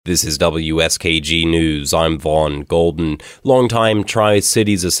This is WSKG News. I'm Vaughn Golden. Longtime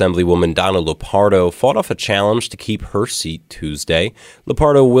Tri-Cities Assemblywoman Donna Lupardo fought off a challenge to keep her seat Tuesday.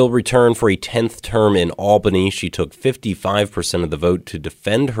 Lupardo will return for a 10th term in Albany. She took 55% of the vote to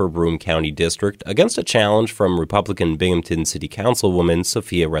defend her Broome County district against a challenge from Republican Binghamton City Councilwoman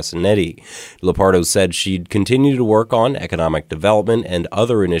Sophia Resinetti. Lupardo said she'd continue to work on economic development and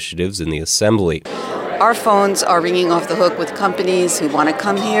other initiatives in the Assembly. Our phones are ringing off the hook with companies who want to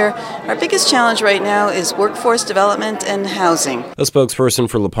come here. Our biggest challenge right now is workforce development and housing. A spokesperson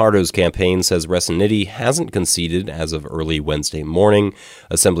for Lupardo's campaign says Resinetti hasn't conceded as of early Wednesday morning.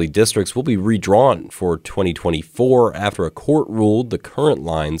 Assembly districts will be redrawn for 2024 after a court ruled the current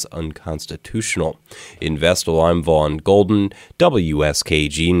lines unconstitutional. In Vestal, I'm Vaughn Golden,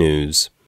 WSKG News.